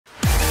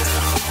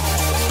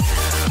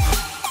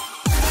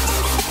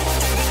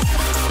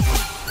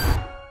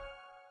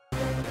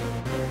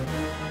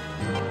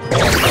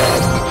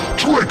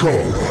go!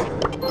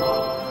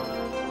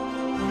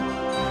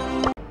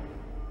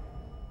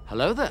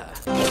 Hello there.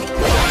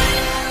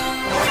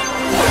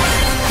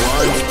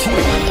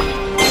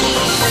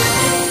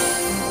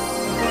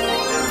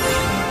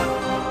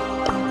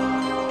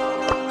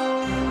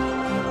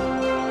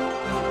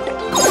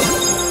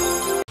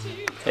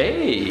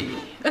 Hey,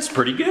 that's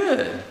pretty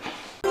good.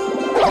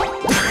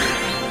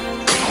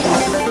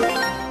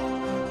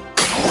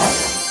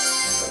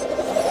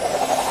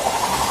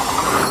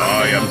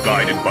 I am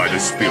guided by the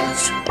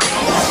spirits.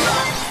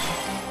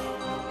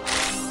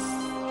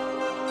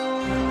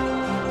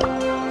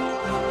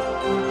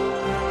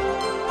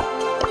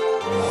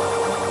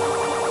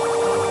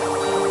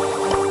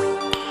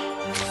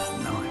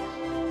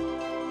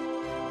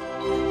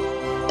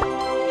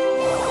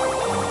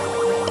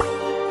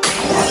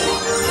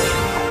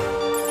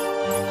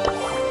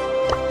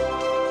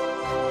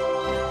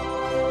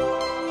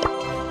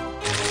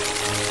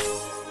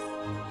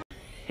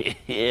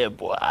 Yeah,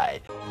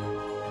 boy.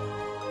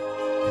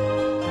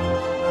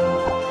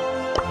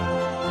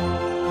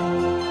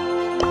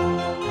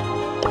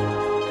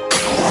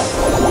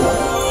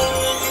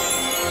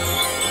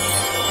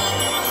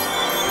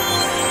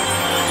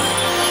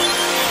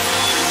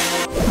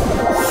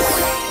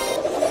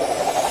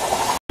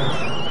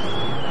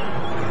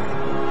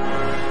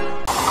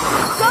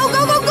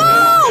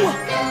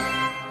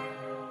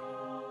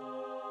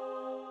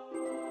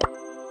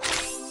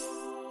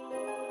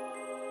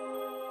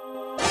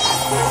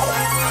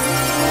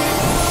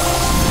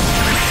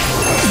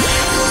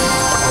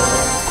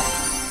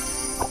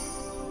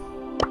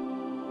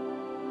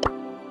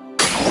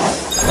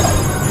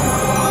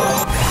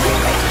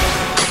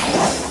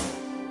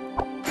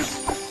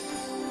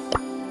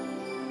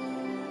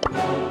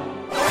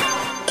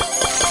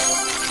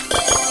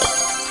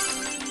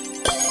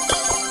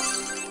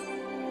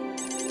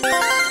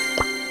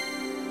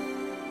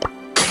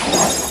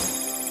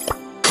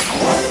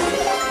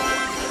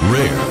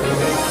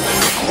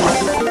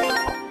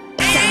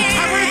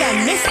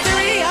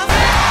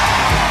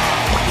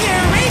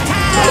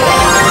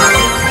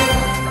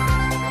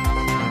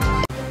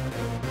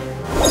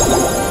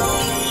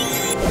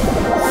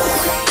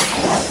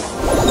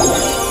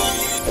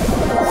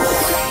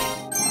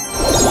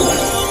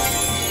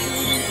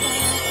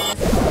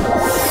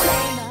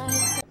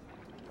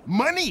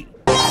 Money!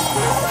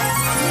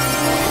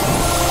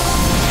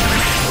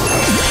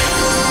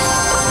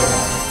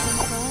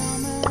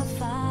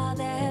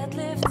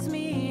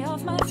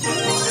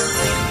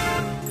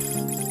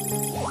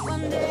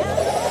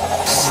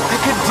 I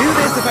could do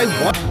this if I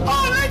want.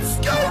 Oh, let's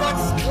go!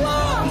 That's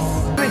class!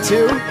 Me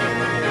too.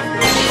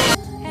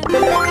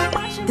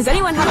 Does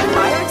anyone have a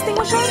fire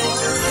extinguisher?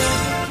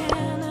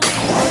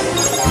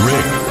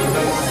 Rare.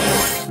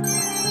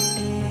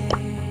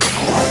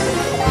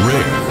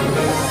 Rare.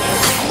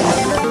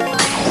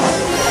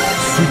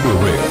 Super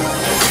rare.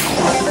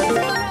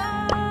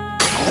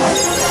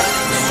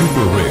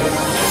 Super rare.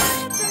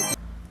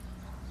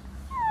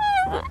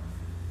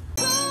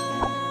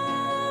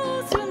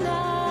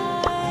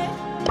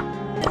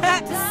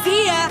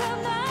 See ya!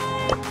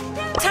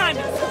 Time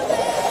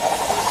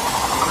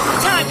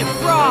to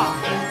brawl!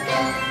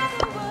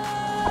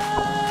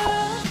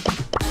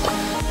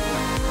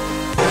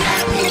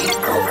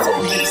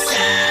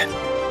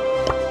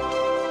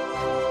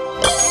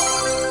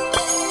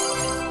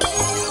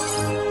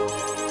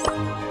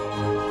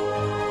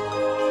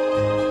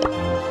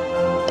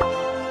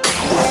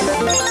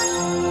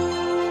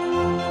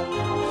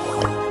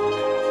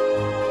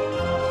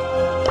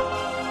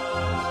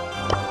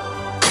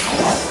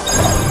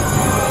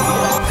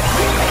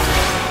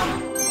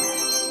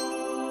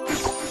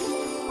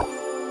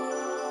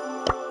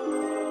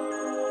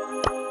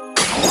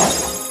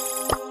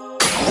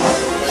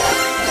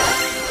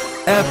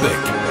 Epic.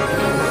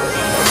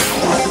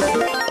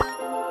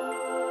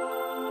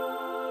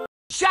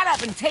 Shut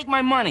up and take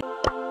my money.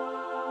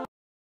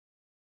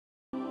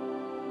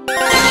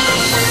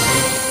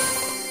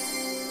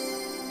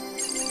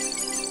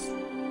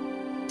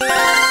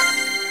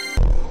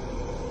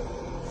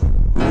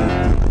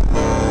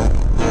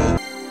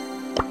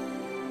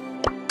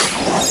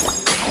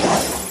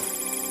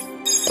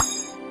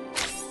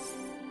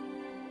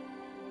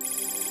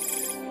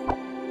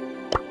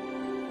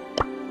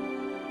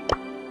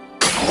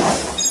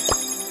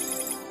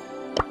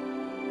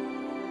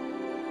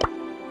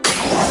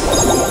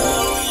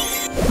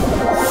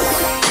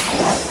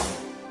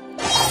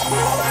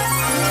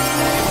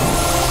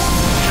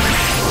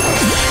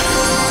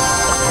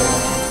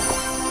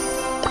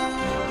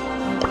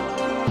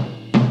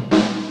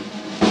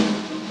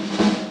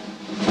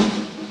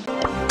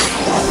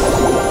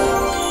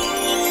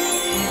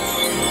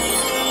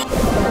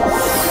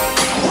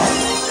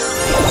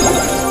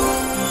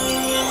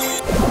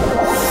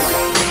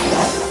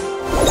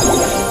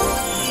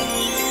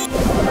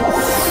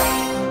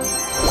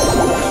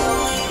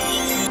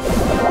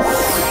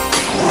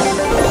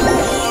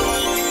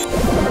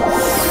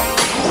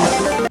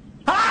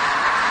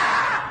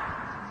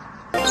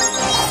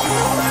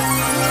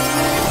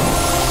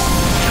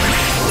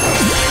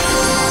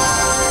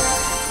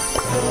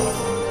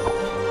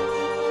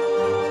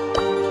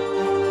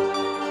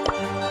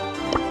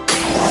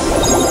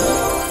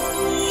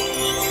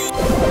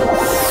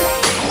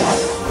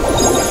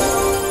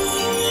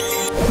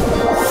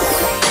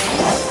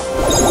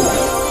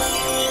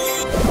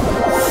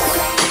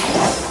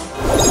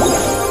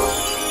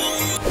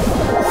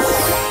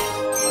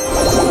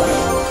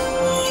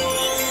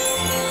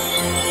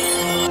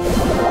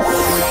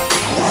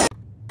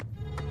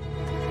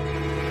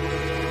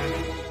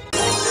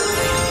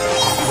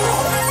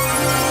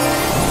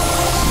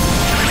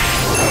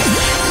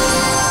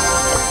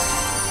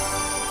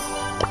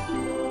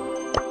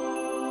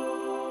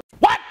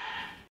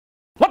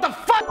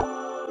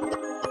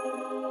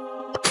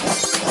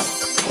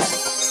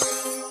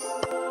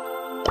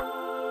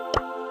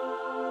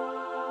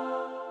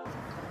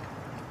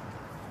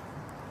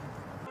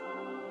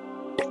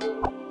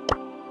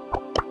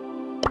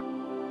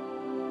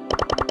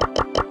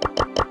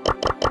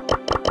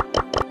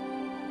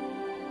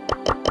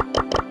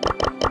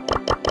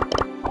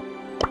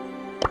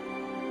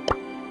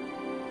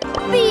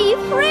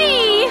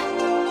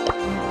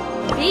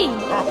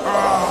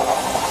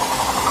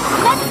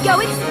 Let's go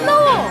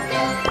explore!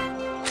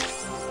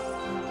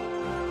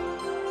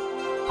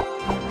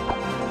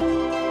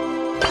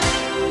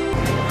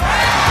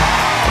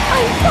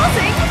 I'm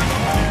buzzing!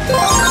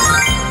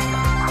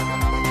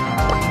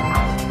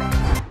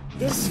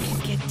 This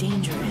could get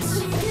dangerous.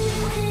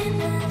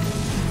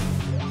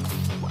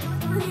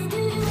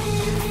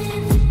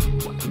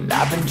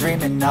 I've been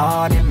dreaming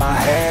on in my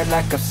head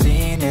like I've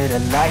seen it. A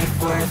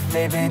life worth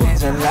living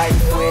is a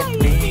life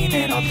with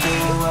meaning. I'll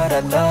do what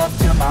I love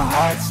till my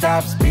heart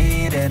stops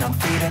beating. I'm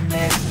feeding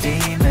this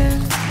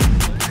demon.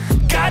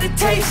 Got a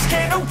taste,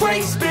 can't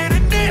erase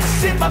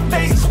bitterness in my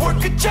face.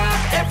 Work a job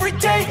every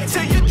day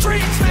till your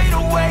dreams fade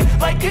away.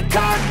 Like a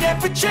card,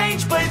 never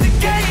change. Play the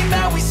game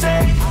that we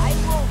say.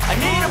 I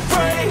need a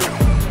break.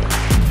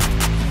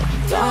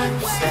 I'm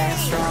staying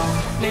strong,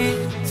 need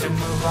to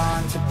move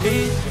on to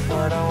be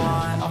what I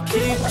want. I'll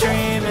keep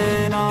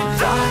dreaming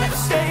on. I'm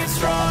staying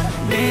strong,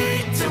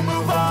 need to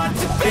move on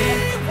to be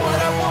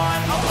what I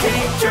want. I'll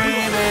keep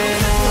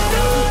dreaming on.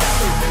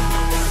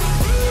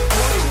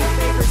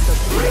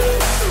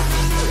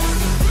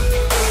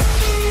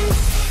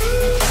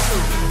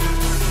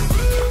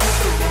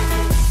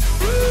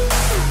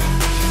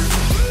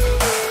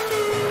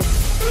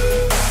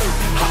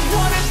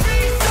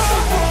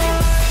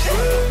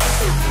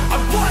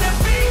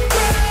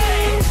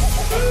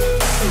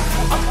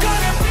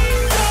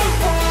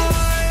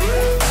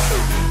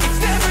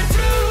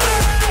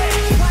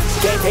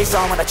 Face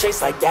on when I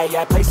chase like that,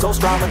 yeah, I play so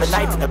strong with a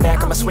knife in the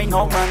back. I'ma swing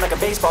home run like a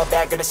baseball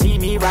bat. Gonna see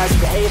me rise, you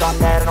can hate on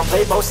that. I don't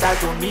play both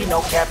sides, doing me no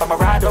cap. I'ma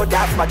ride or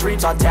die for my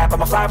dreams on tap.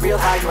 I'ma fly real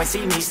high, you ain't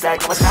see me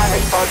slack. No, it's not how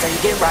you fall, now you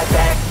get right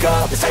back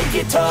up. That's how you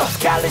get tough,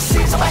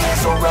 calluses on my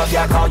hands so rough.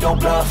 Yeah, I call your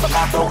bluff, I'm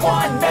not the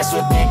one. Mess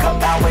with me, come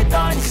out with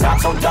none. Cause I'm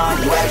so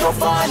done, you had your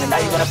fun. And now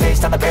you're gonna face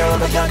down the barrel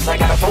of a gun. Cause I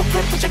got a full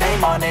clip, put your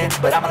name on it.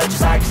 But I'ma let you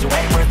slide cause you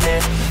ain't worth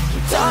it.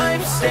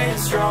 I'm staying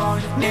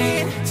strong,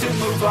 need to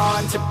move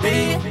on to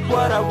be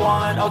what I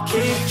want. I'll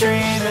keep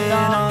dreaming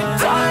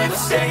on. I'm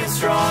staying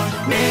strong,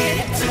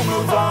 need to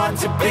move on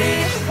to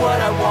be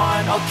what I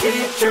want. I'll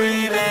keep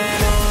dreaming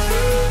on.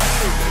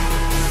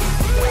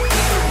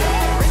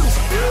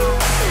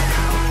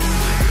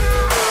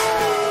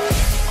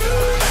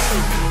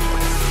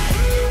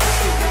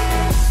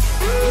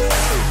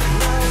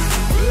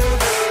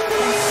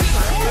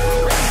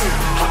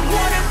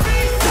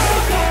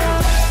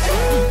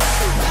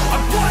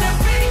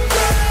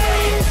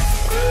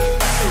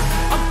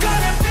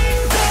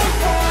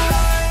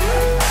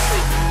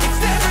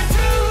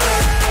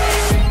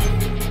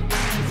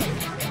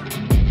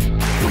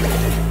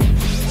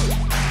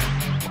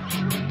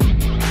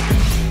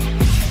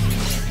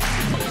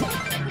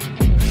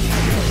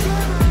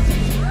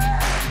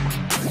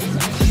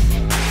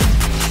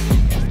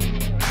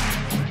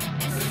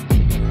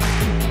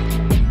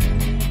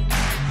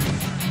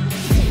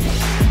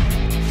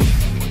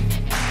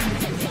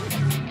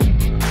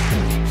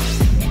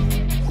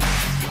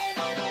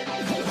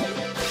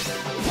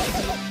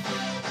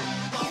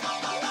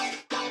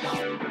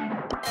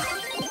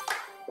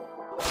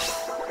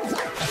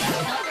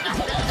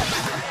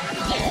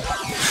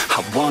 I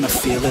wanna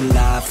feel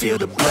alive, feel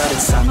the blood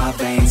inside my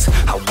veins.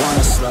 I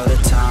wanna slow the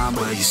time,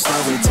 will you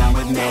slow it down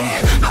with me?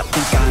 I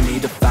think I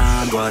need to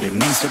find what it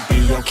means to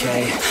be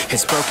okay.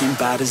 It's broken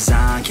by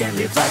design, can't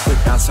live life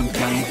without some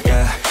pain,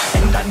 yeah.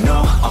 And I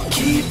know I'll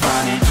keep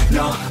running,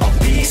 no, I'll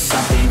be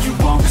something you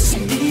won't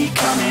see me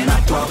coming. I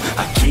grow,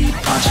 I keep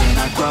punching,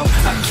 I grow,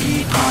 I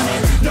keep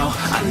hunting. No,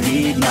 I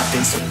need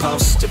nothing,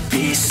 supposed to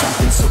be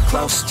something so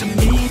close to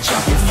me.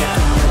 Jumping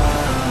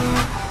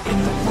out in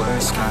the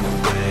worst kind of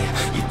way.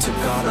 You took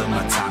all of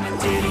my time and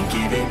didn't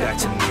give it back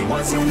to me.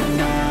 Wasn't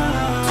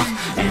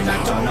enough, and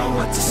I don't know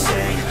what to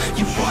say.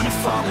 You wanna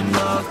fall in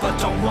love, but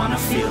don't wanna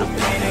feel the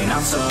pain. And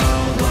I'm so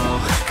low,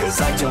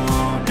 cause I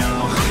don't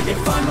know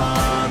if I'm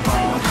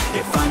alone,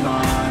 if I'm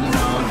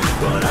unknown.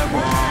 But I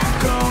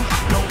won't go,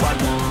 no I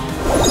won't.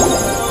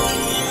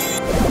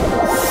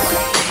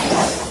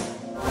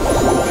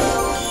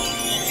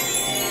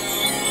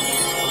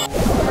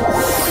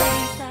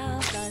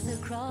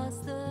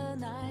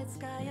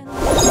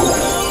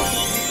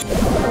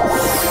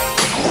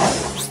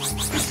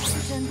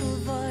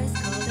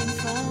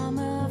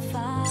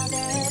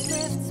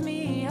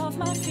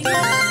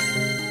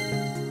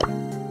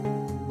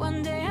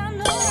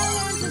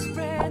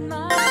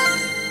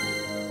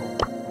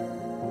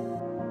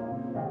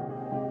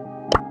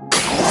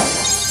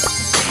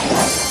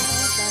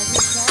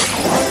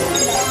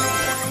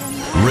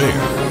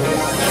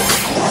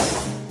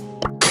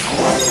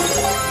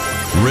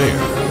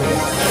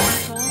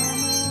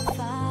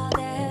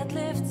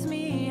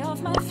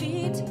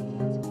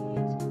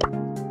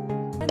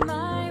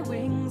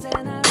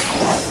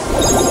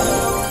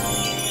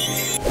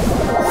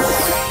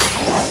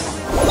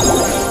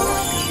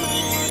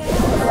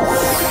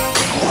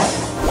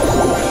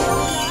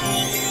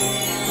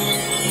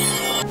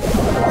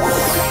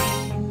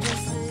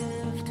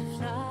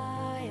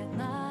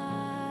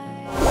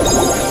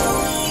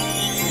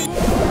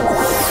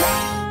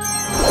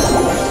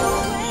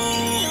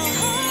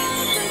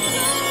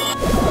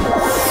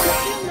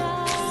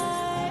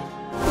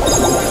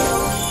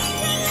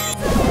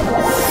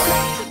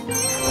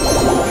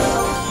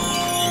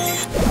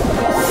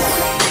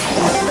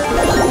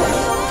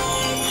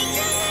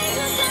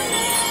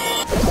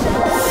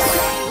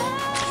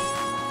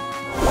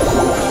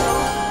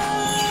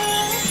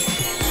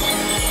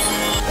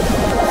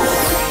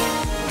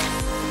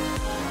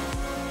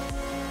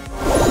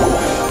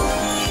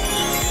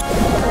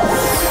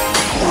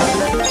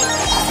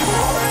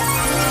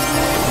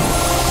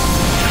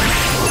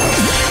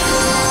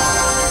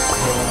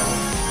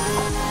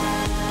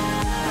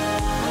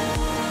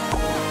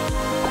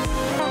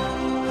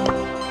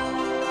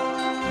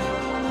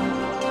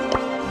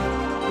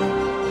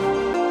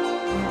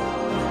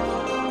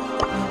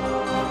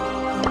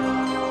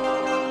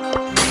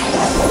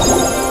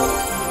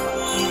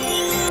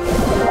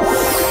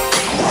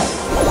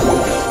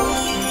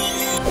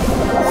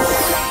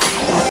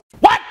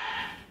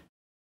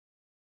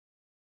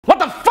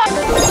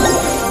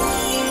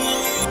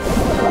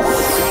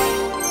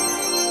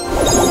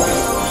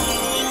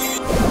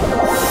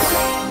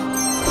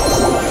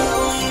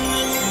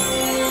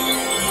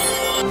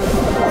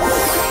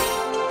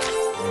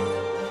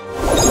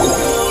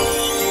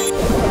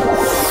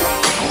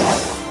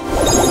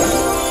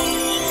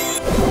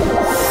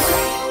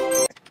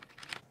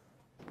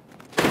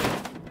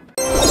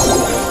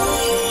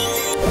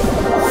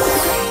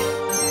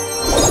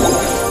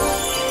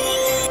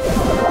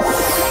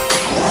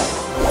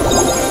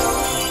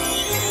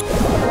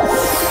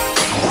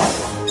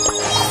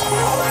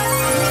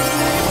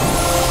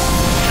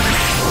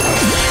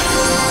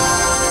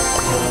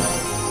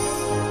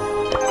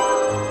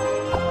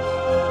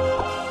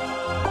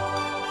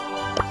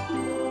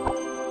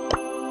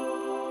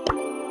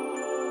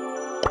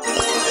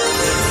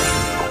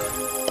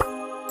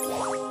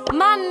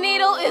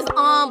 is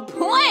on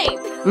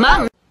point.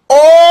 My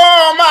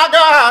Oh my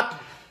god!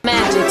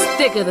 magic's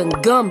thicker than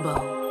gumbo.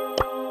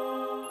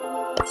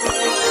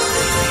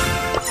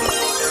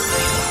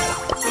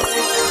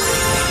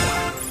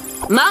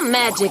 My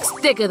magic's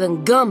thicker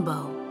than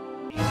gumbo.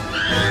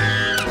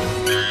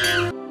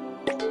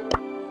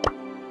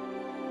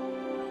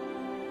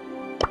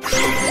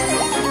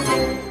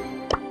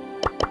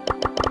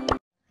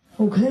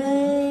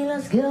 Okay,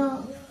 let's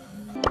go.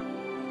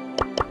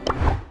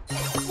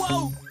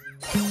 Whoa!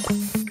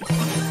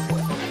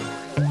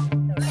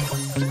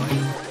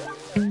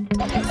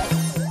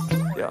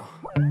 Yeah.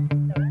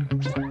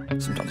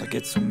 Sometimes I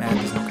get so mad,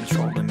 there's no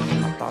controlling me.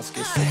 My thoughts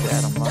get so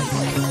bad, I'm like,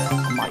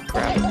 I might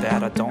grab a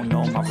bat, I don't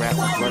know. My rap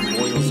blood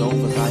boils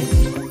over like,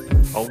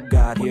 oh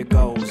God, here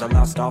goes. I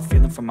lost all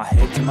feeling from my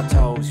head to my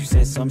toes. You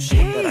said some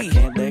shit that I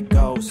can't let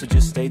go, so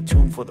just stay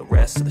tuned for the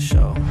rest of the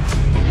show.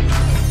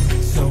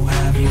 So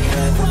have you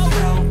ever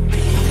felt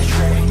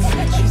betrayed?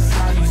 Switches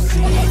how you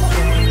see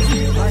things,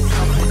 realize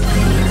something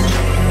needs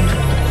change.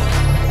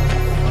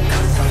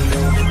 Cause I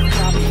know you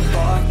got me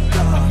fucked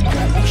up.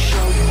 Let me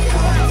show you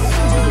what's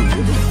up.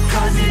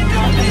 Cause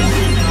enough is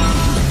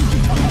enough.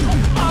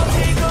 I'll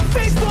take a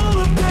face full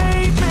of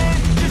pavement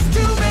just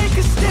to make a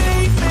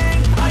statement.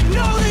 I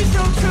know there's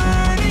no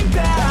turning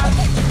back.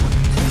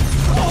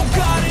 Oh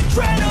God,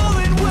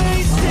 adrenaline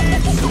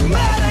wasted, so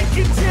mad I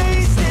can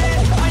taste it.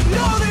 I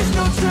know there's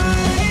no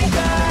turning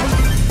back.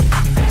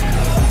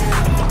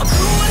 I'll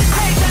do what it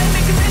takes, I ain't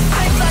making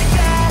mistakes like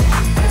that.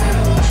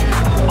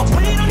 I'll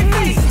put it on your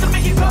face to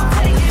make you go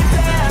take it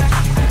back.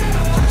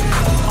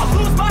 I'll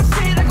lose my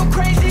shit, I go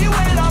crazy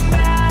when I'm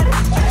mad.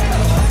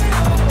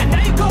 And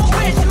now you go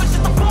wish you would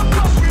shut the fuck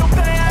up real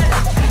bad.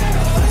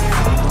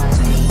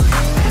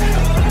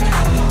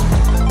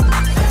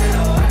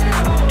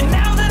 And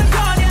now that I'm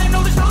gone, yeah, I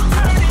know there's no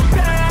turning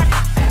back.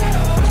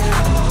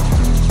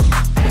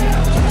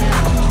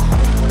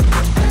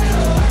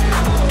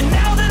 And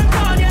now that I'm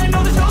gone, yeah, I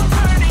know there's no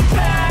turning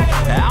back.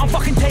 I don't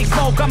fucking take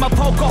smoke, I'm a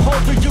poker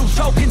hole for you,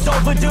 choking's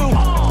overdue.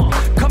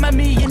 Come at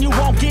me and you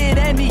won't get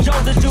any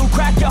older, dude.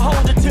 Crack your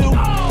holder too.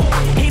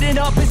 Heating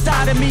up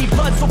inside of me,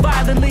 blood so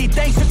violently,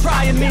 thanks for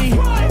trying me.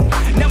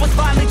 Now it's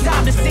finally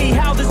time to see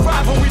how this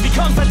rivalry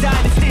becomes a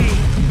dynasty.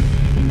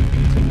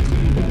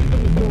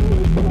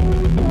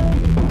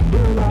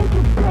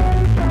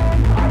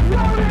 I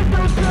know there's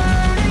no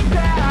turning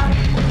back.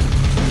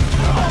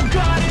 Oh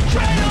God,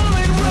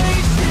 adrenaline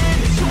wasted,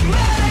 so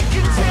mad I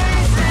can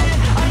taste it.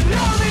 I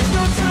know there's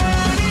no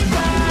turning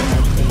back.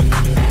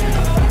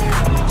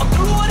 I'll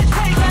do what it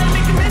takes, I ain't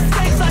making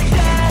mistakes like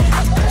that.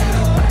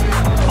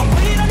 I'll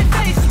put it on your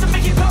face to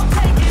make you go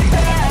take it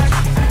back.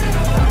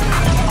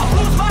 I'll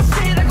lose my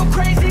shit, I go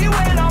crazy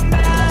when I'm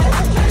mad.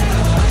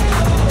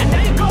 And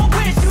now you go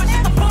wish you would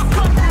shut the fuck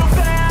up real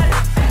bad.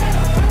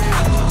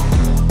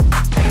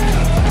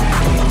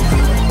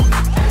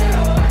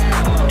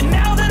 And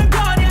now that I'm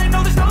gone, yeah, I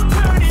know there's no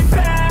turning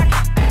back.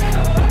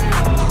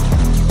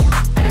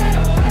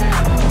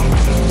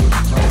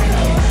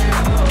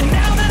 And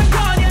now that I'm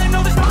gone, yeah, I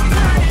know there's no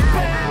turning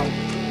back.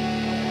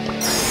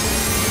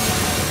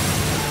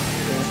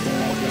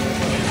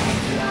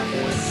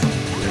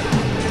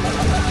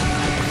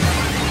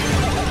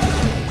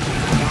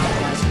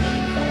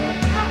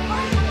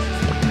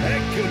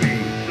 Eccomi,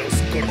 lo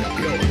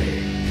scorpione.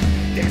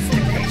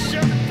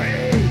 Destination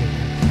fame.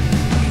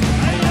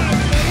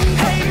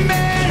 Hey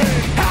man,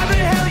 how the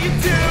hell you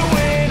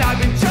doing? I've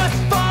been just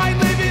fine,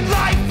 living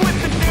life with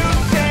the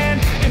news and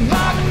in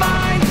my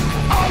mind,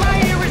 all I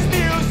hear is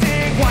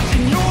music.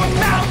 Watching your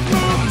mouth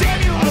move,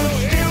 damn you look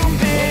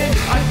stupid.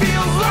 I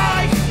feel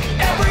like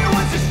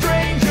everyone's a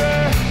stranger.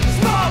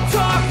 Small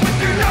talk with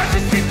your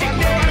narcissistic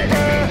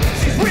neighbor.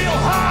 She's real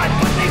hot,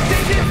 but they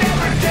say you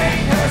never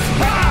date her.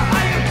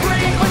 I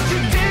agree, but you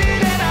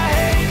did and I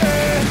hate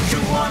her. You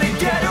wanna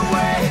get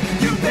away?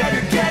 You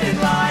better get in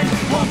line.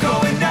 Won't go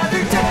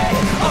another day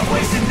of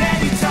wasting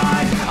any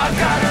time. I've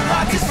got a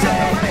lot to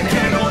say,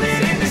 can't hold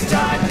it in this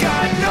time.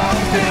 Got no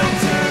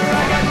filter,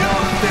 I got no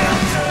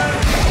filter.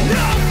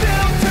 No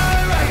filter,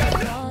 I got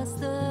no. Across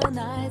the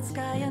night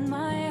sky and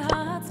my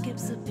heart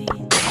skips a beat.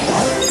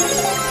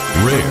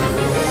 Rare.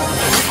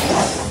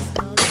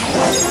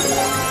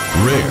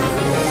 Rare.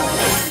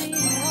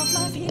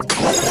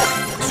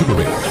 Super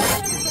rare.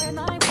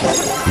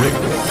 Rare.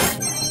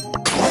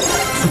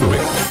 Super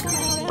rare.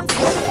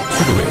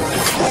 Super rare.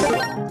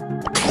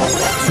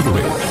 Super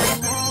rare.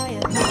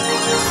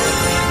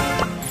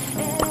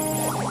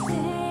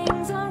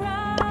 Everything's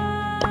alright.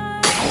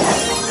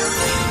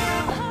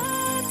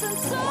 Hearts and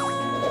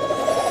souls.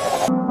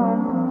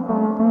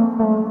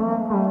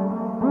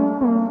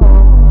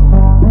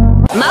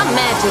 My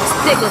magic's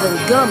thicker than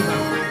gumbo.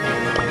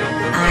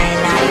 I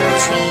like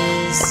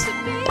trees.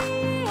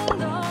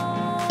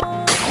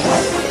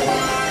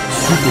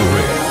 Super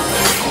rare.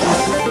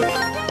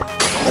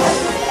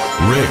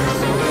 Rare.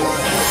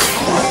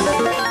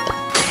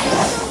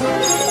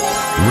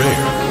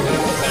 Rare.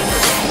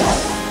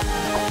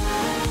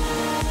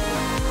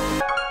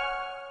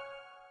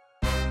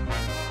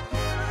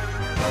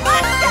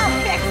 Let's go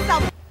fix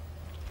some.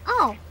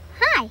 Oh,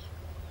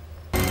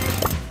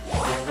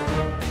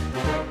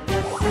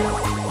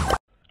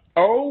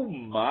 Oh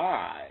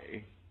my.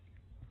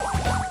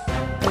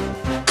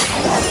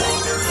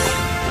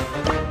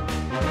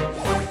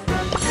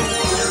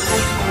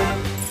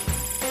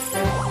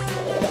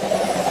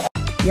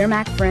 Your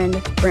Mac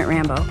friend, Brent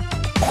Rambo.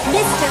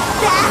 Mr.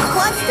 Fat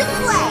wants to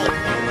play.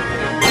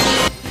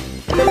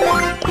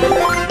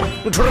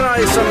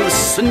 Try some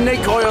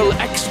snake oil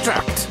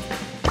extract.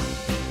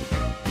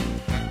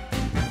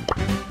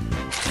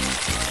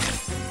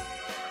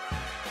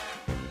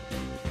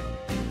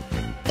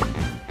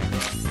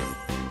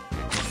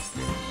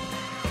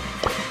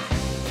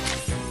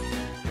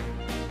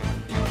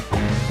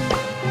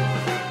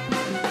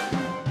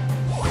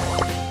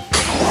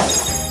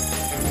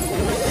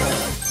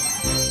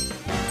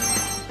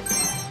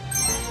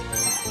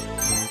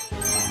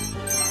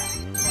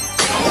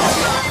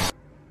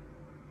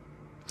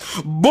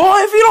 Boy,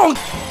 if you don't...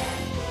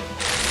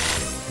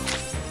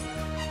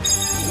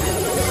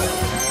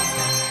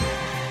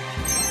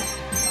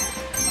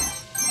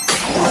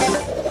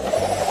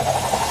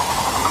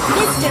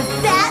 Mr.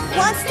 Fat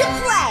wants to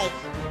play.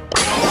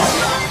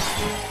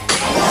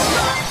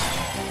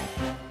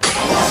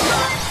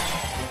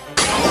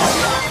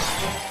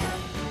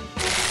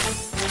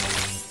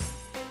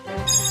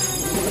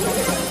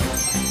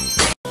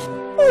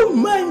 Oh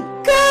my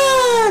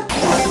God!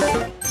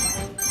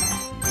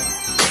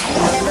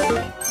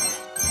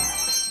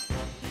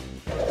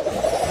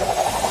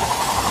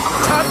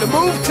 Time to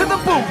move to the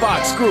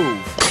boombox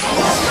groove.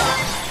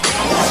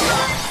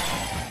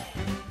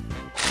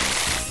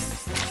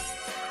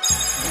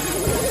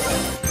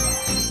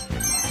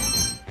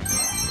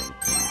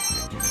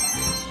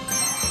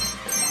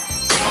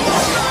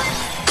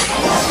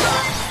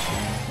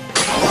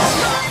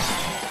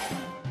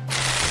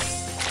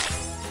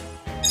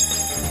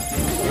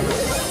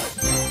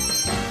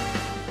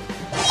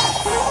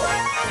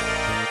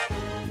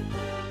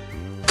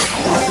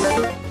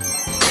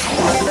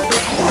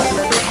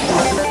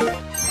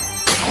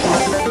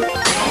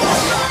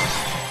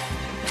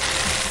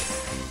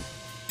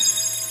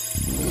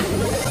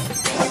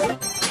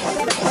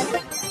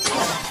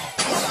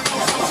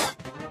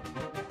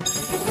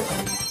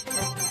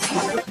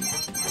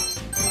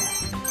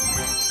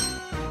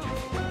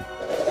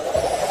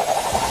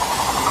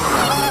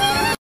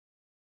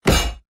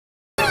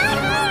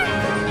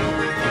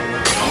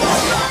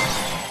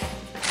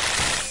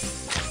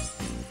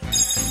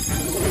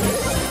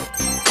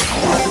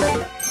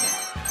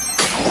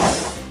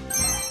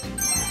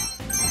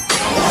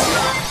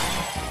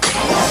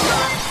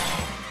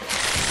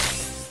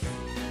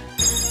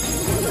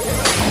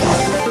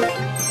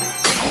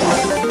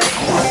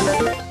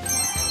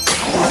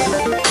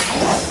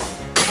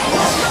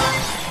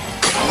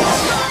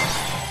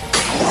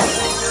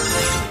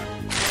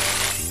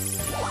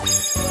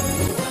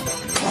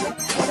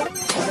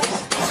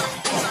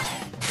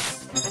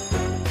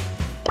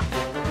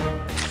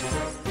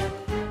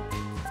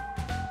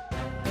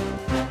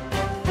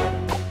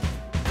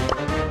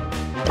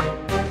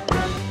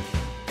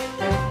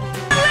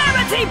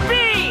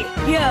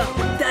 Yo,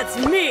 that's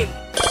me!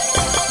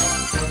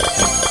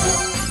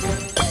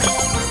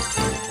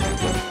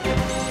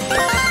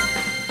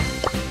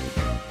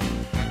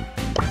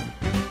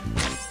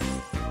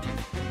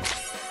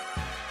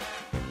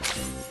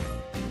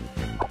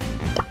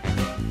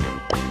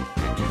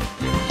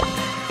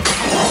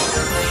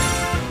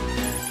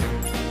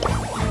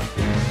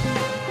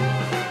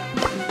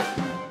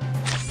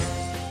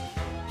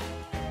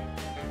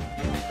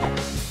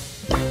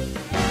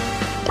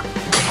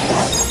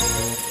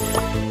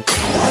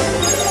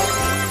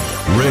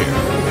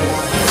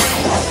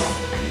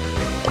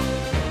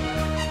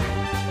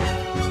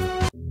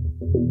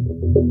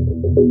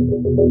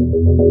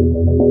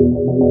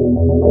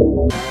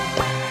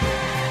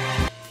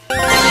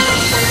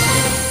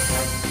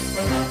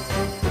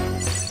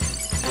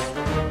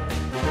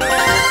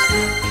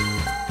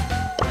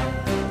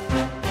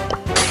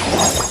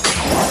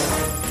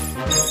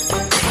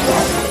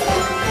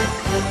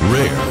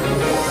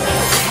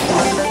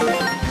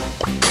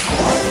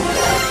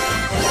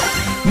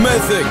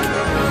 Mythic.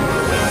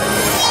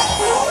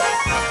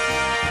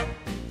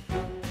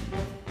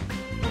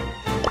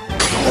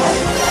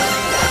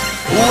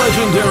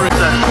 Legendary.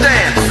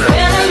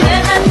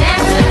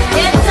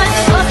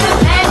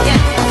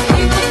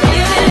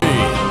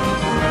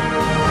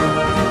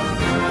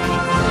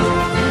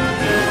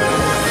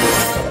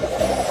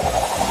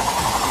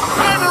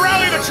 Time to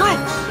rally the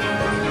troops!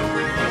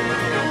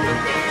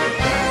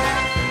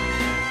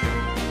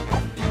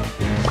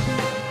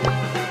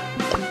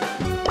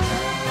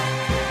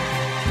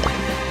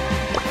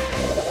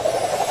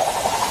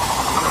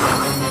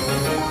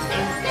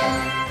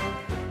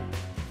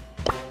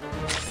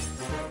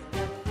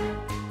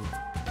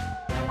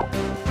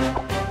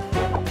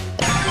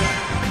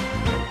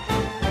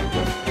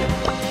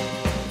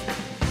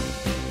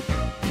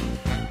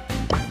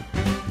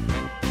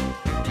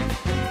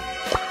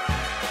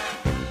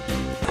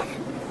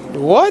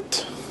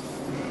 What?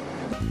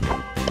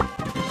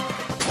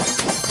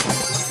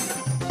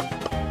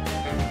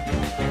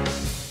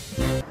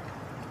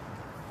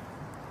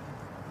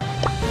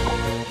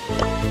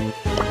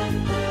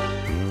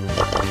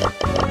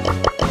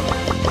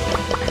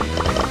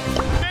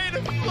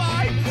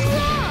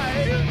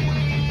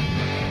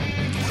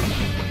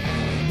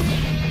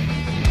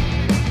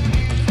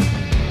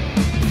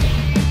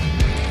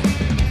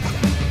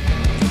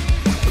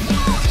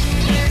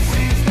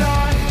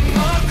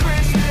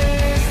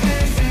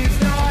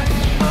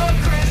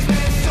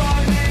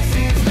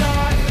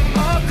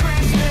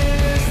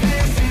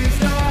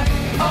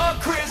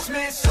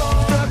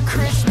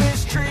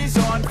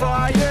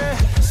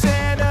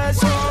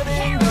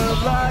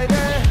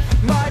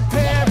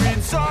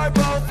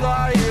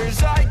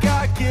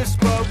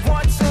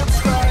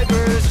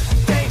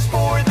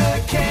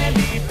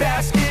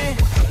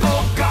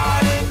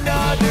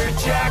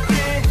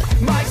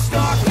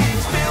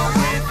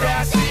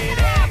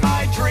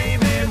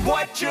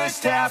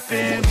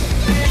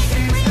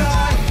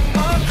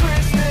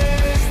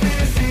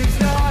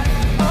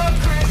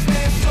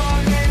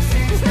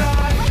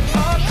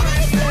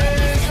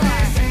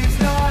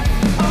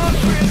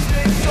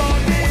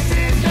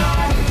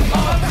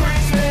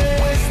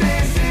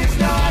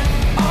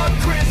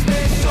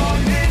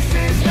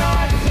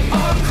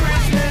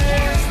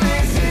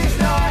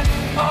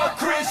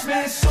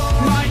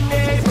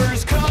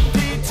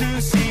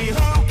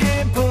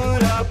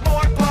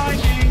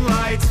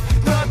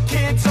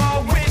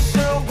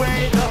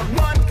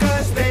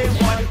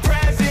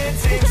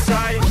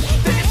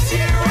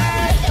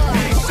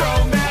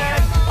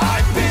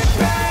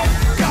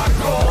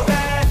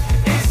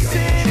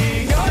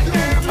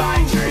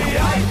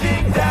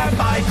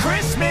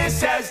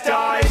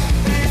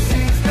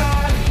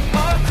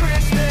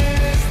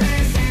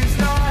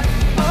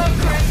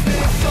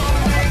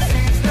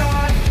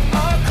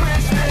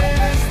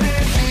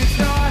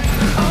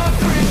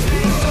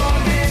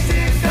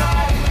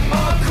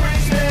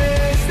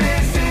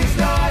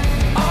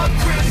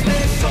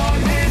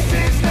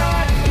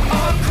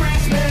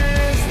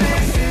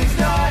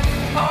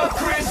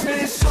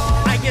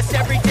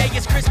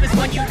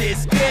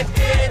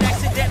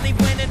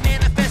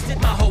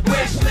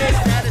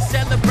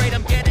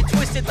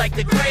 it like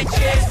the Grinch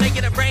is,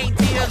 making it rain,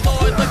 dear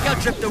Lord, look how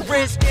drip the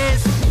wrist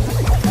is.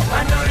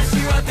 I notice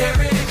you out there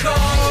in the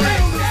cold.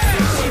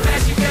 See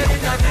that you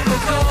getting nothing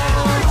but cold.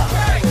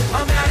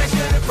 I'm mad, I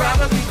should've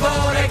probably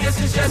called. I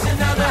guess it's just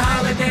another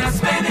holiday I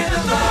spend it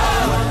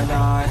alone. When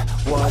I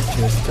was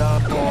just a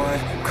boy,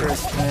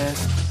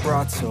 Christmas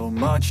brought so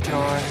much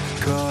joy.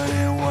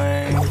 Couldn't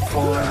wait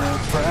for the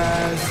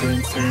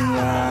presents and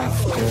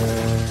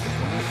laughter.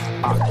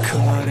 I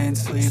couldn't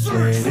sleep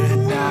late at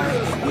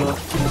night,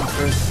 looking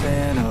for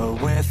Santa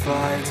with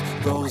lights.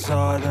 Those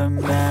are the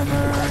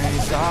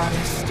memories I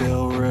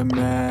still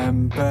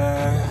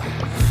remember.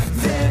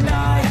 Then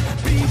I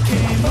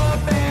became a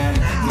man,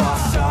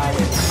 lost sight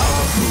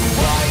of who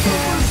I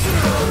am.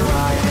 But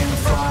right in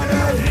front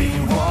of me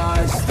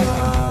was the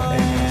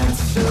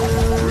answer.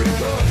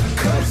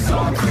 'Cause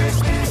on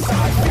Christmas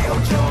I feel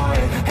joy,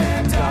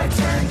 and I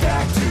turn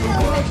back to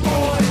a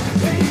boy.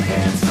 The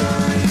answer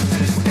is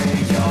to stay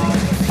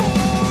young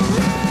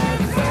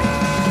forever.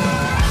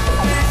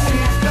 This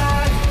is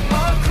not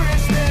a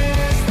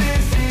Christmas,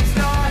 this is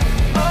not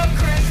a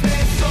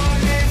Christmas song.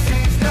 This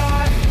is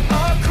not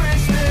a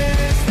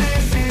Christmas,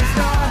 this is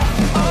not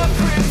a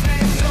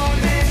Christmas song.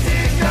 This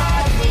is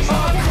not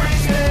a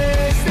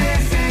Christmas,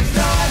 this is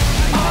not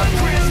a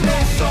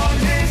Christmas song.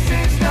 This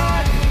is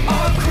not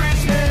a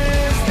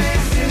Christmas,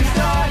 this is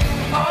not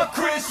a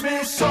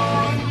Christmas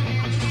song.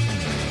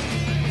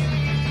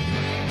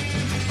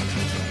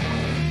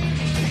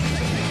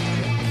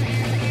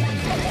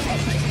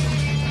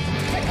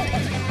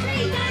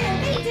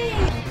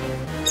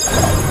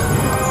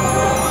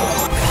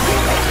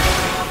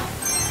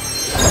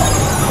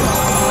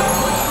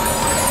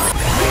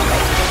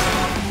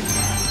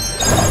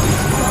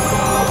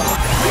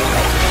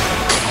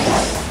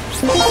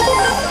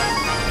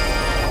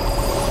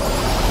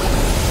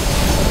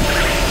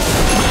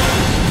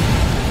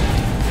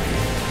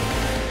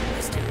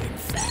 Staring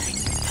fang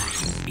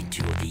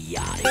into the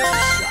eye,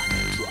 shot,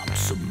 drop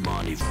some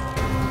money.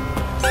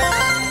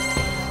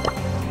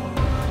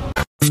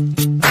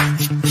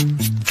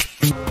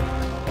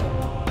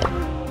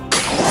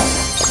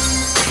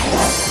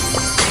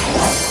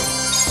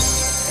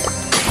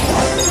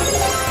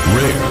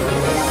 Rare.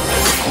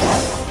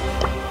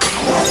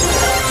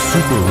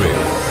 Super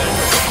rare.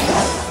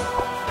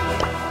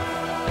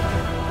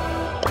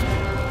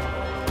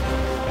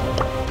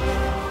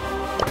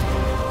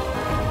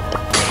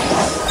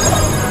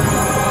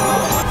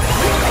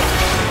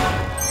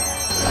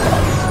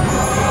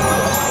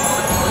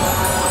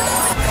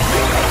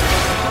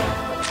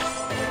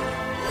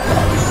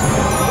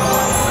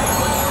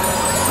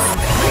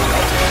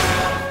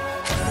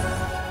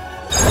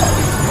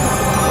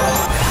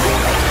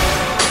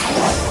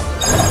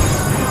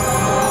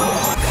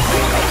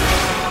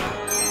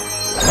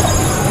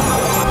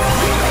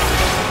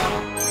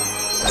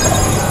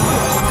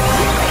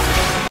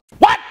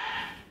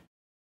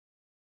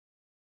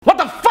 What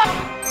the fuck?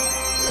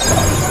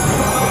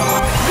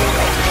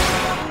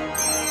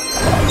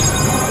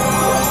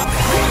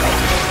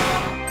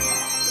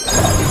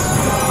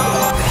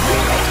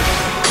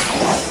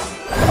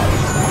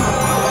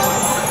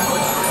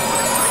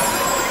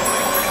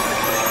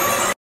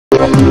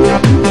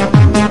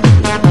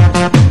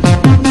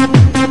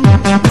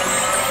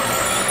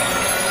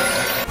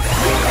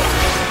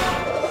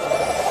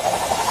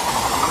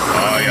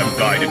 I am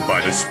guided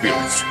by the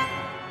spirits.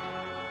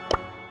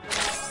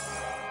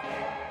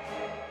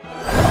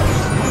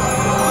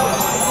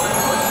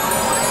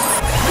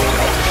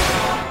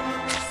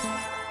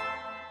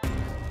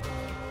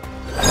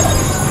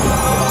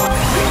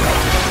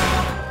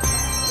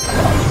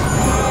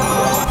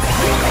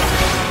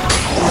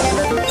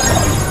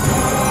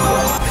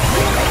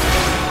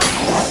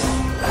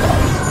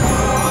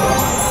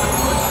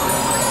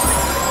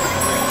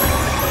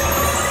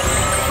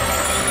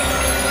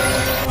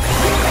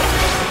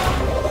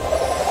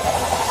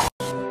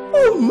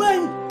 Oh my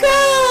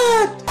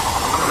god!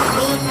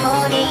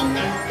 Recording.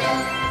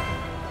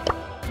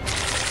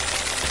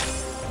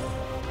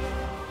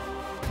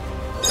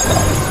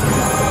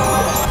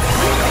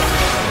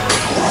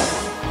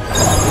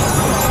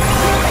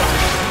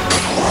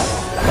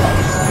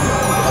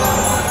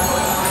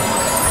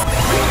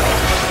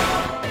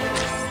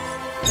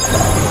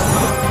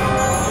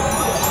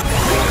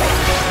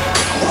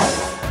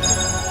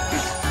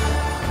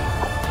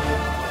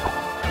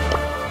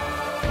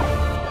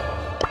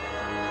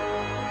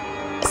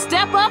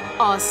 Step up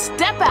or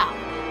step out.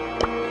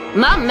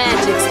 My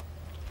magic's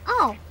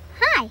Oh,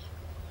 hi.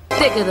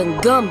 thicker than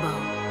gumbo.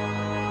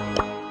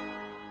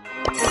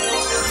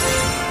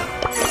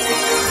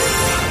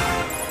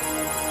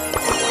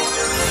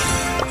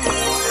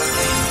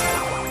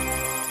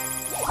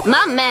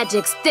 My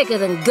magic's thicker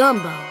than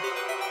gumbo.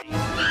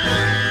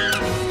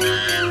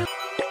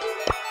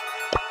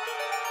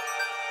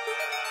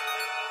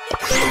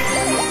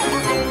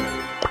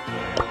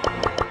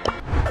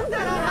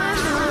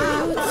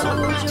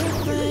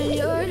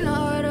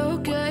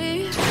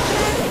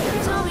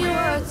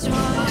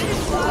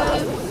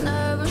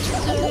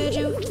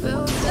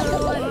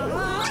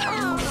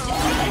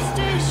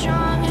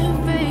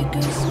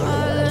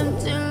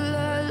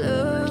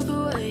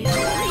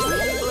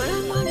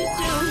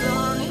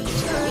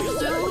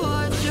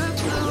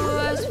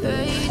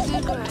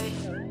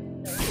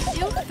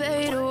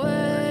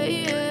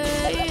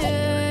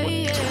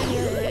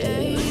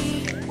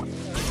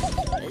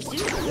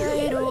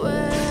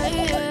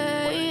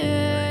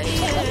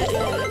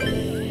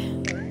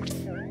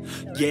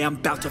 yeah, I'm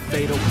about to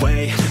fade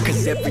away.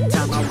 Cause every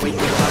time I wake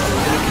up, I feel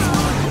like it's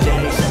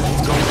Monday.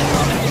 Something's going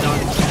on, and all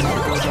the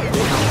chemicals up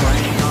in my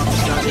brain. All of a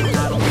sudden,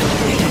 I don't feel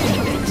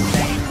anything the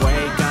same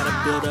way. Gotta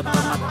build up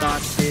all my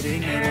thoughts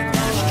sitting in an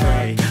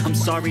ashtray. I'm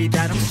sorry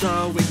that I'm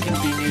so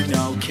inconvenient,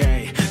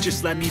 okay?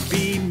 Just let me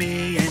be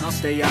me, and I'll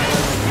stay out of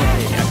the way.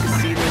 I can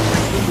see the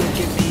way you look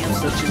at me, I'm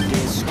such a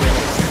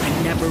disgrace.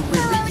 I never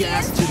really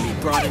asked to be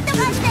brought into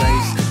this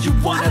place. You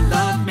wanna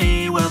love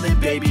me? Well then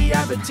baby,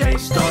 have a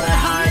taste. All the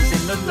highs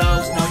and the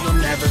lows, no,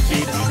 you'll never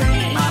be the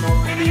same. I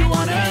don't really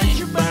wanna hurt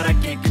you, but I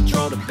can't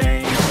control the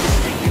pain. Just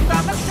thinking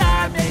by my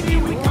side, maybe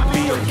we could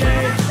be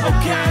okay.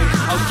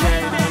 Okay,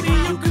 maybe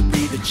you could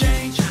be the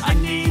change I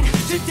need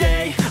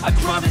today. I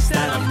promise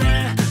that I've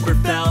never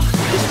felt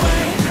this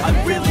way. I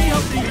really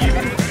hope that you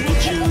will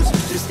choose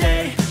to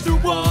stay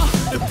through all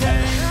the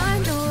pain. I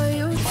know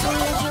you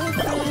told your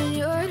friend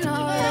you're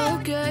not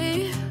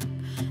okay,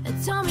 and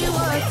tell me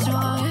what's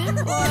wrong and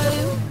why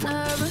you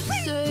never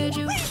said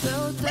you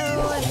felt that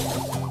way.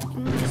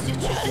 Guess you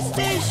try to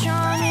stay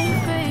strong and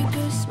fake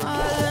a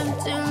smile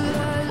until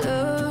I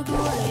look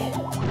away.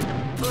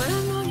 But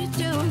I've known you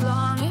too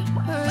long, it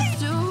hurts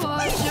to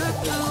watch your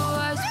blue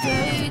eyes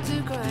fade to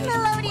gray.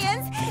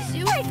 Melodians, As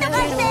you take the fade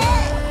birthday.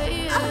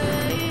 away,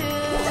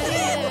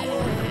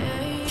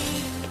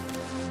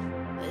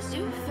 as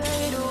you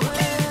fade away.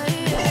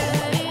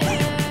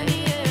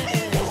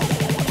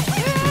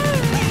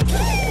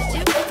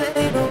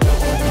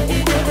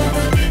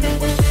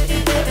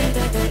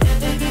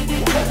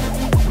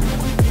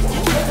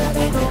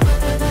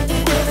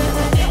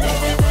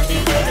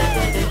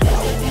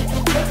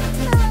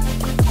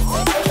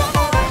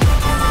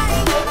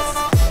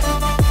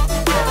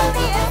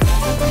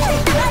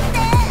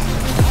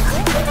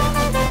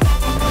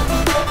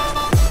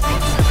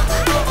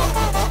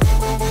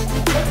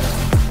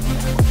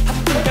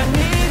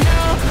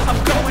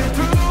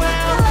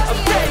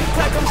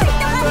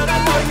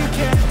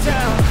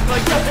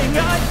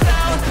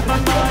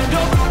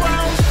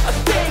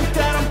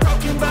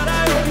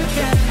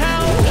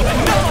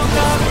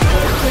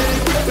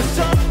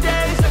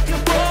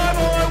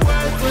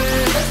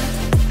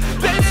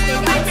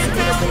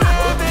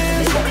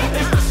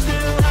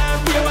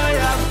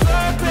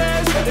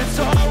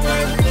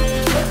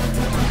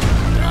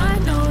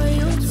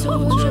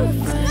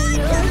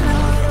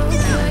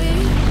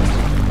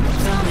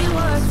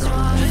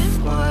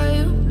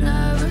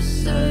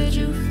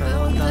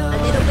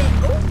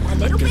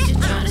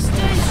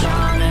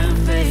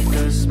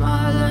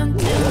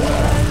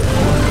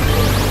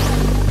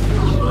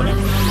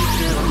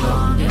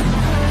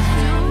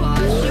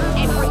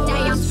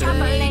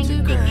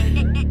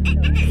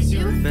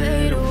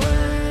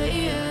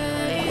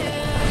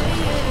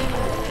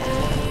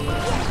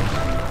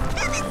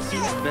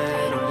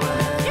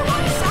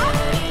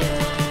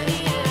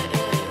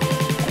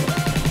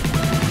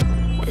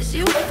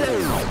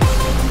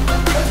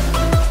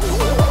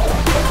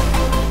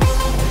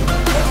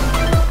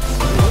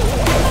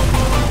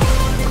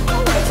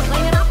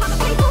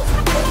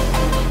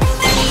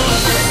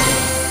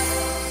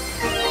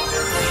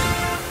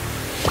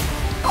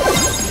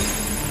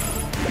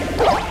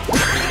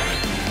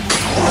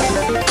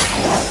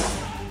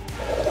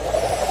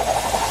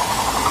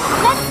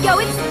 Go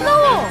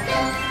explore!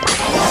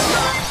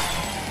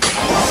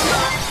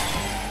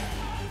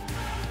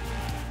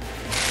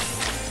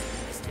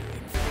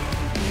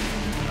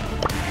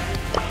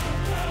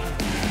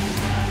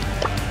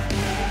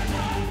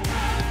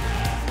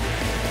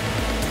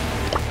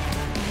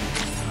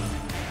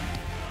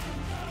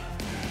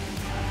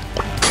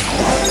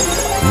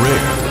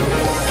 Rare.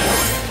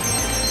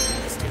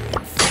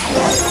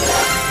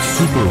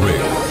 Super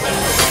rare.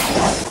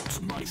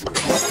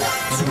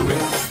 Super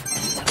rare.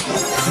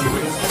 Super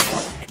rare.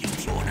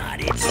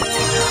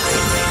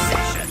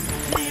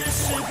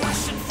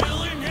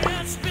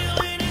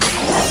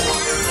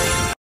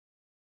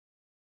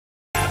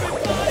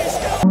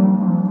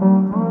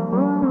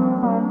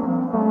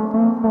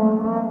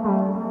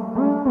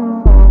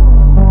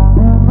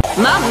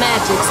 My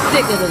magic's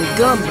thicker than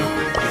gumbo.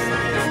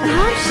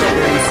 I'm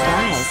sugar and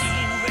spice.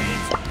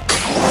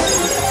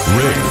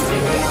 Rare.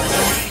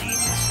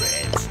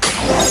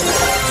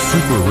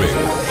 Super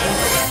rare.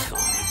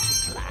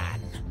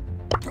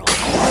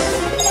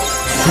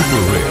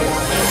 Super rare.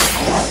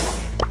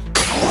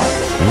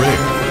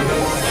 Rare.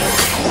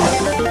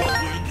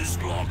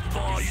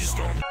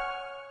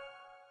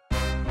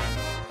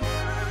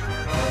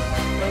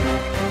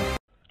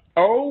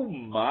 Oh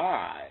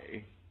my.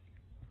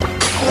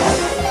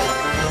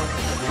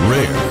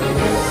 Rare.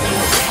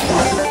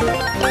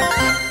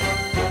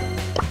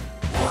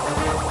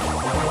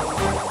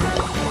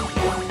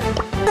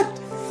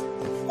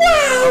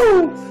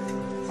 Wow!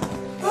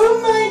 Oh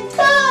my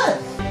god!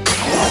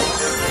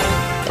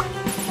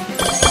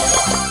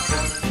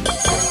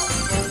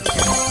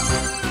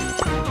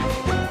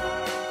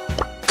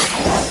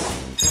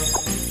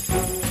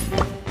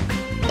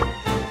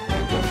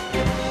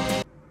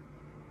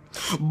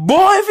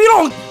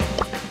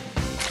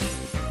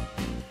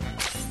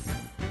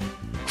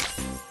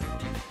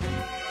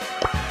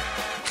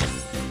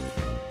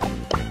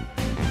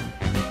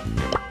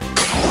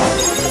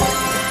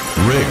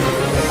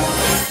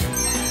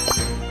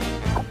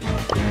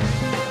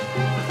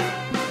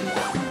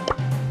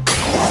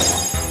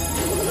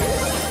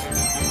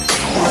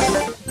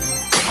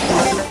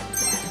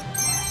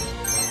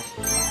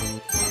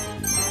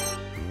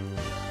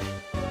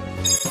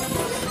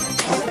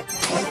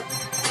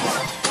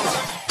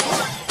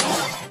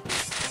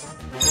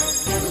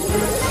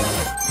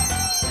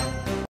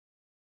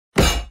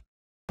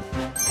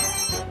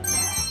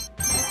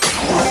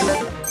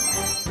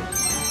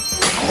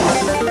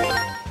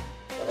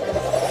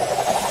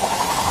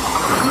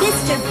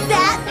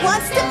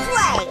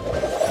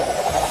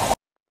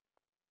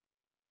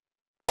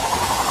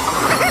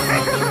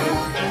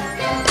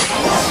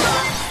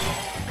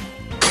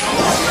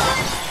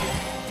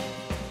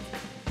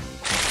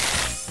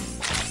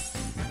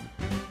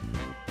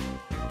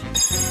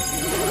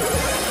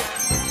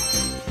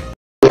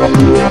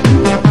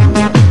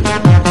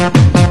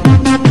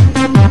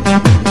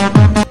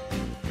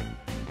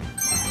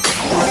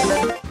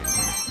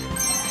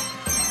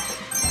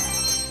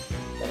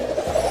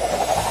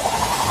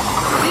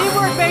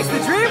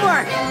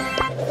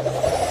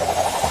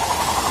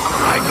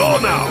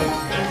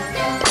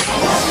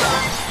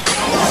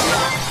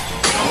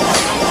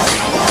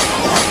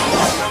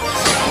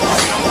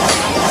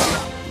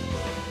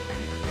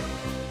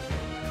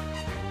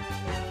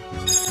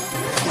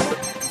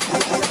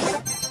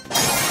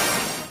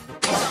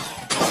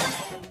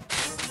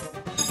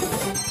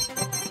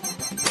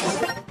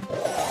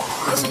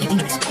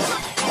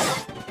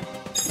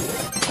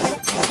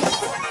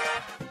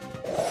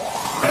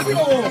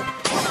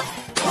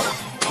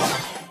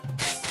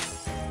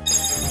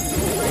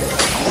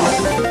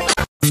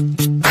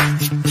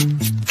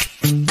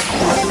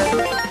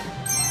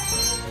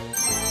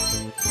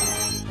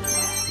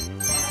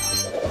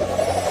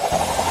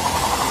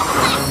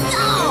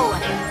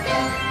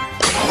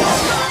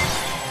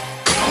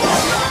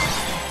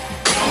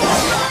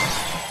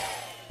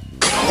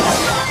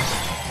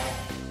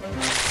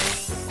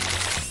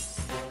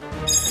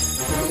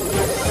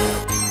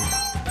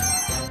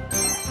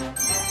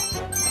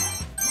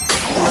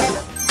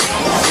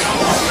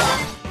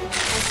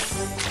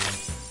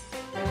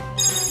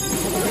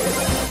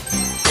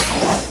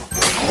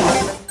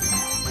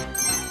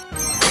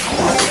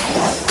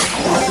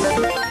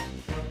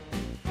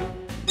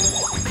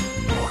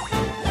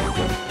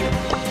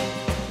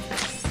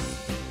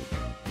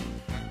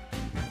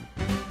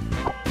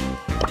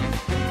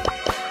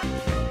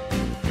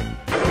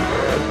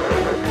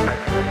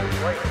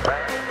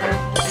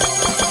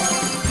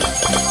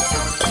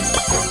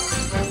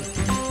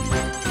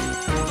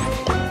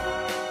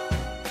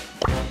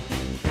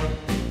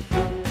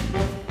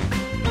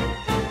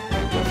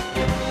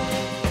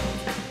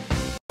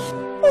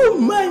 Oh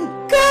my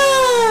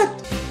God!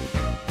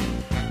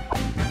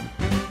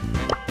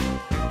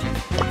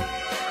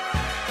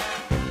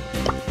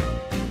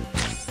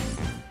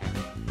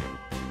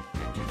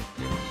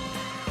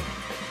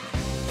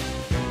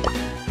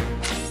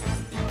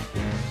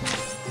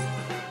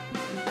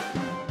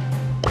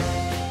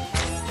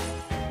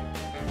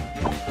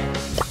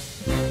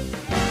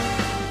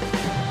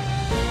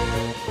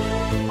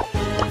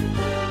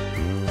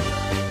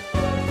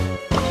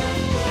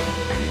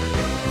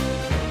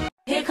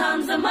 Here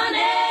comes the money.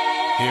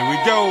 Here we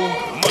go.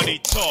 Money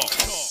talk.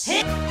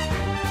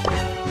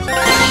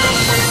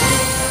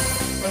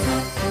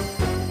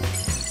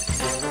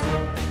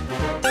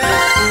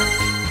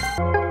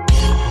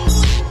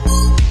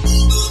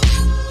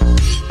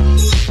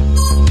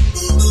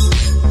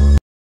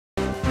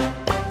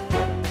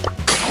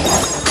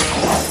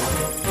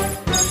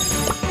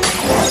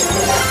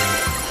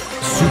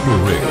 Super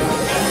rare.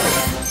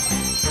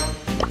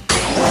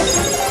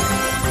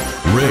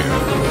 Rare.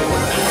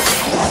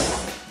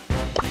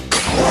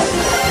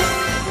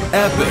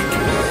 Epic.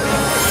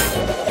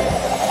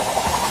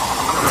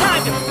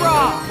 Time to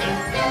brawl.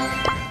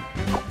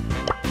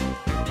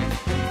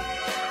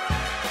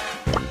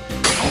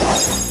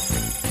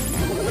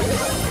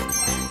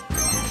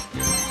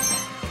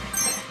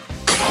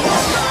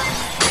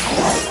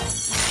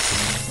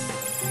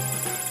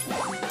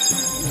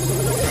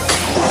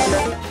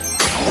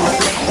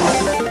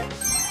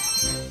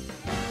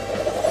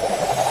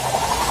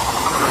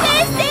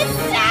 This is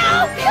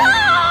so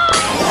cool!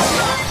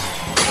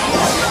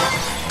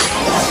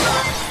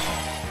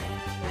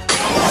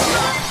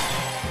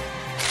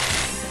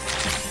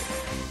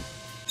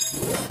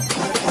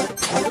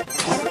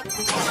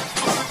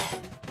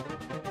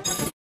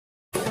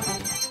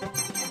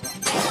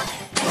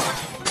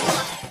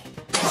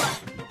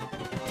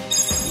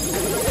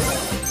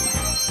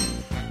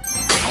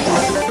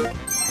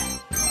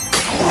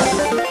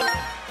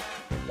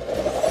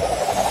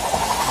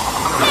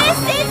 This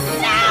is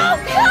so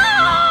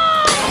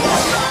cool!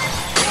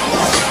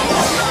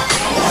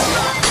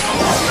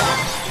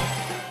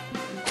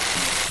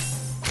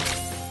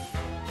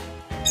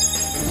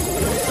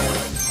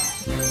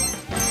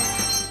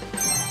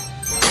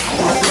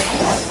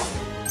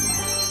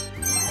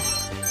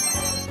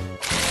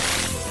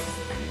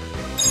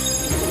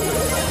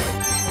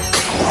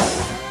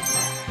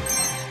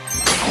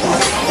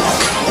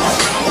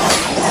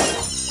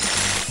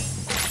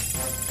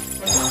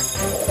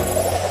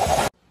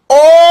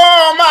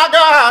 Oh my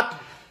God!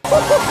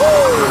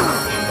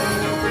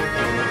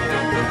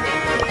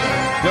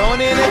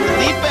 Going in at the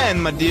deep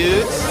end, my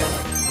dudes.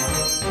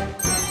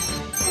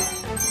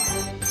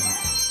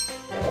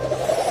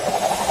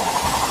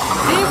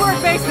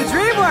 Teamwork makes the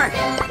dream work.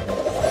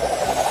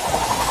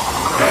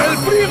 El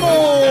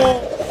Primo.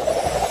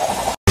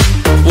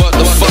 What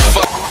the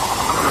fuck?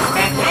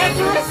 And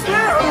Andrew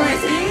Sparrow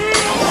is here.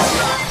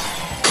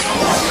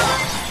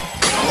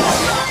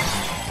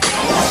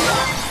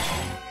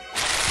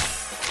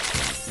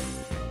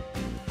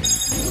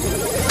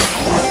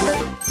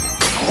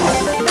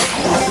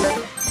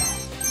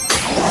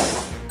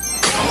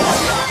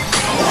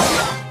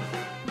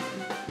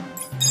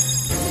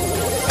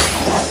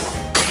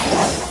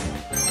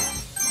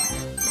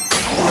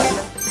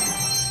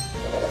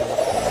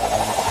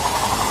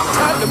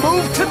 Time to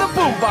move to the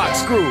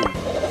boombox groove.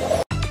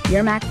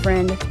 Your Mac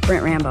friend,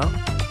 Brent Rambo. Who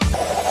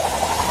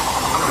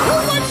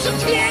wants some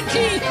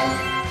TNT?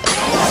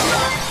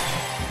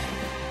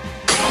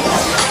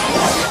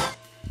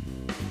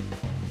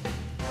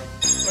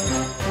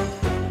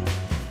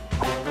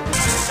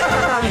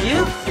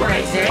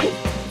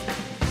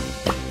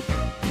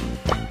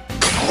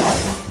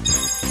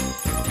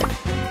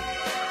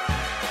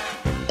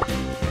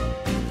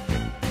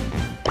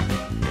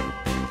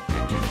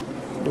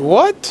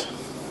 What?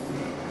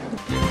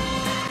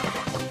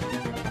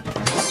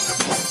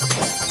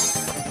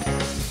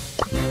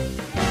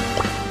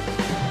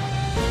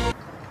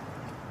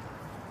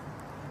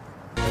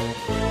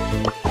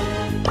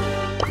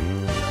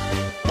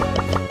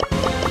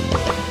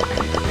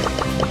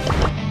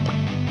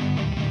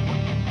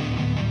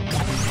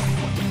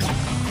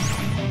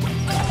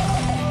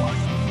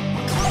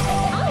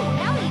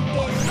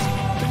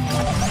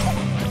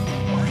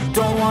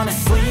 Don't wanna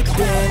sleep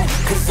in,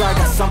 cause I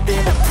got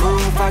something to prove.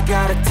 I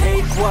gotta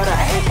take what I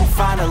hate and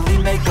finally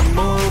make a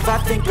move. I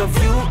think of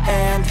you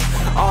and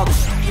all the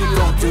shit you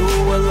don't do.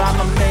 Well,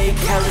 I'ma make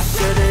hella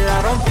sure that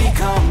I don't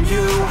become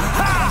you.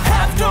 I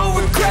have no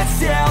regrets,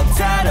 yeah, I'll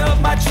tie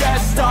up my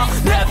chest. I'll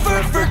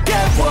never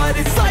forget what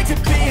it's like to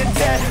be in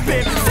debt.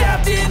 Been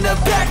stabbed in the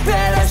back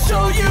bed, I'll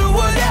show you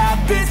what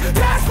happens.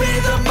 Pass me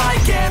the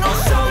mic and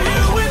I'll show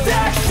you with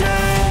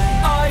action.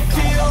 I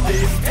feel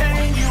this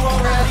pain, you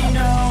already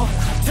know.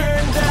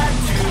 Turn that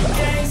to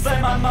gains,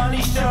 let my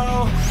money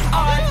show.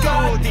 I've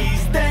got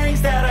these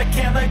things that I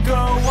can't let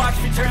go. Watch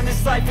me turn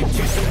this life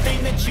into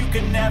something that you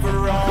can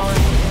never own.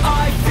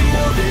 I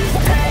feel this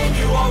pain,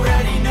 you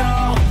already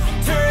know.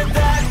 Turn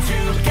that to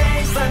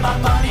gains, let my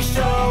money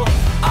show.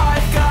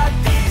 I've got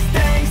these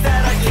things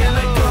that I can't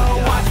let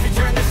go. Watch me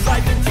turn this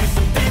life into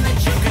something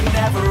that you can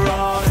never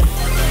own.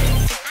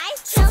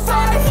 So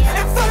fight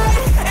and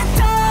fight and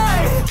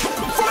die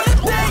for the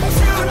things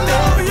you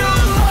know you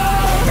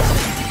love.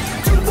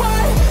 Do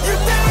what you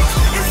think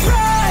is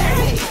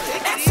right,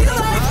 and see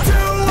life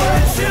do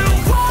what you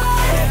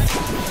want.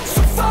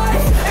 So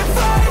fight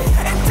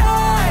and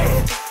die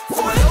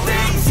for the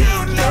things you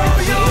know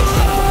you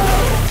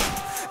love.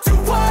 Do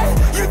what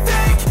you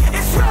think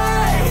is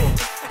right,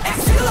 and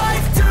see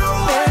life do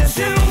what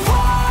you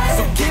want.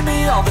 So give me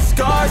all the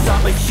scars,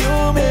 I'm a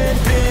human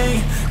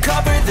being.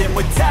 Cover them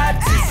with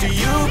tattoos so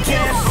you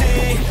can't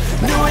see.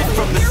 Knew it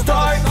from the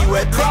start, you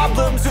had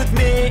problems with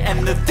me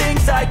and the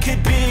things I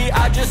could be,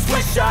 I just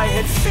wish I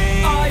had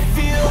seen. I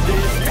feel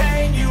this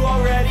pain, you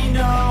already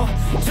know.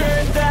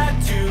 Turn that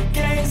to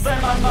gains,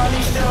 let my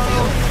money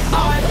show.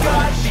 I've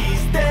got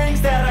these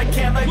things that I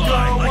can't let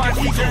go. Watch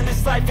me turn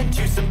this life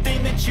into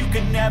something that you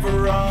can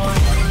never own.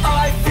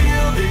 I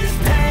feel this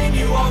pain,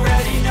 you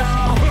already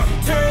know.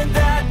 Turn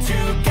that to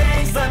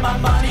gains, let my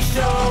money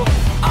show.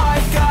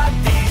 I've got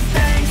these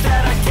things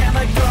that I can't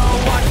let go.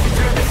 Watch me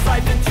turn this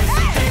life into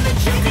something that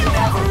you can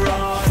never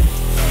own.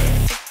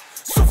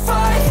 So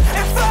fight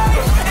and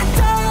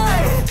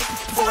die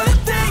for the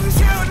things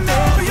you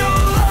know you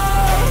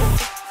love.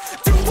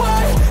 Do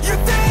what you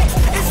think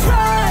is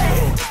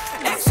right,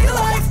 and see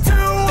life do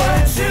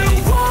what you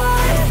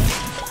want.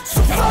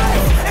 So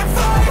fight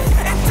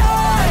and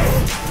die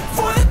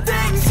for the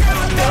things you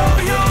know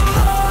you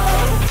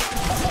love.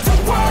 Do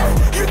what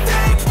you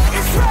think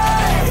is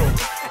right,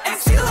 and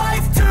see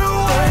life do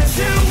what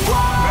you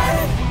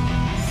want.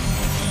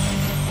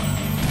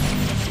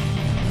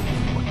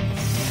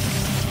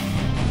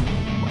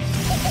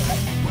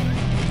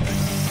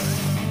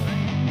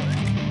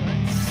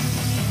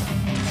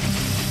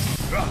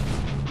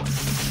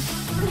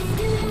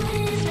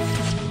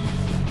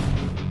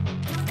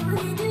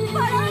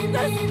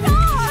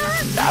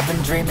 I've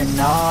been dreaming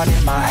on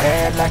in my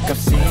head like I've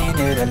seen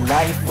it. A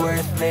life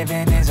worth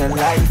living is a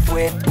life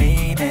with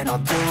meaning. I'll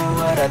do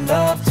what I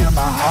love till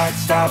my heart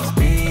stops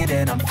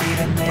beating. I'm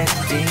feeding this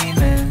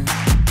demon.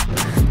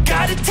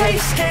 Got a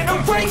taste, can't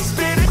erase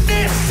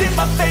bitterness in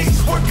my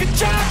face. Work a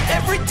job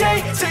every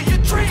day till you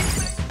dream.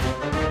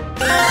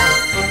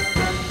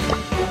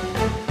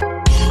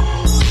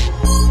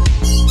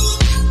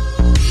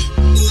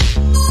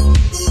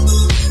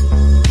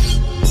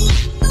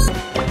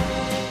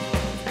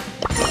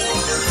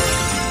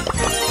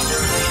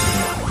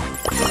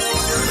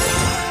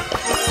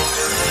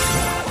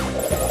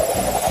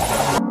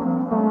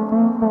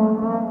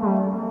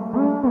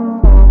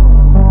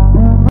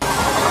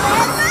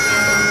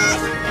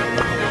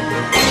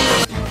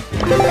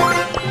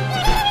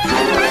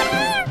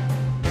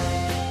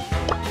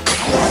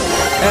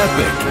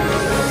 Epic.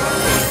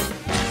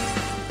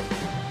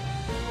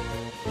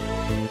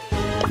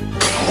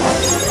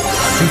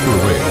 Super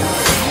rare.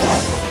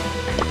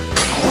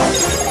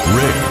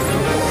 Rare.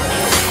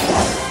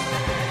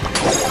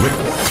 Rare.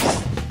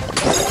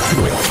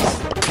 Super rare.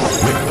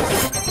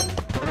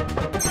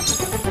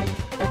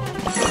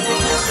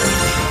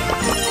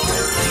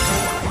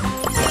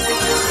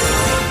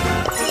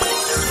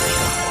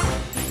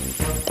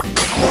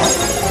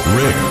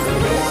 Rare.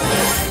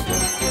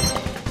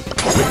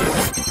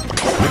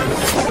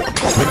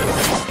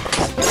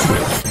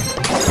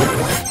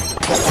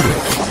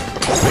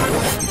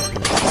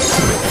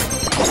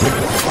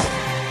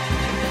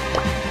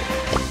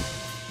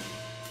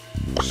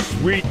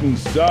 Sweet and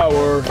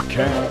sour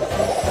cat.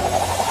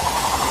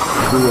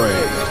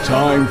 Great.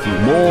 Time for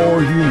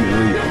more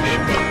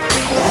humiliation.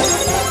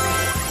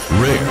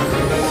 Rare.